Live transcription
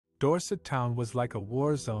Dorset town was like a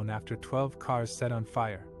war zone after 12 cars set on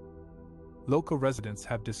fire. Local residents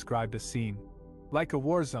have described the scene like a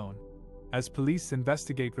war zone, as police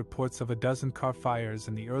investigate reports of a dozen car fires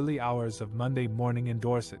in the early hours of Monday morning in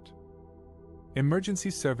Dorset.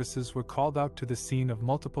 Emergency services were called out to the scene of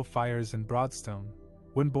multiple fires in Broadstone,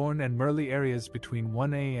 Winbourne and Merley areas between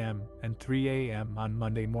 1 a.m. and 3 a.m. on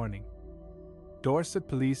Monday morning. Dorset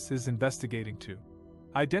Police is investigating to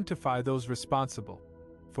identify those responsible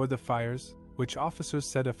for the fires, which officers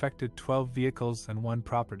said affected 12 vehicles and 1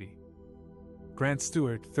 property. Grant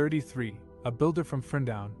Stewart, 33, a builder from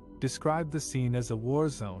Frindown, described the scene as a war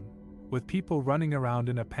zone, with people running around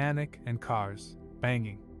in a panic and cars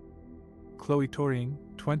banging. Chloe Toring,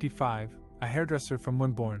 25, a hairdresser from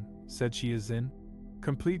Winbourne, said she is in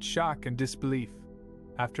complete shock and disbelief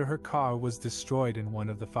after her car was destroyed in one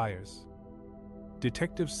of the fires.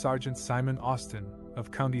 Detective Sergeant Simon Austin,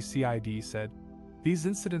 of County CID, said, "These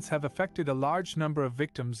incidents have affected a large number of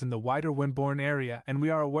victims in the wider Winbourne area, and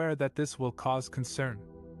we are aware that this will cause concern.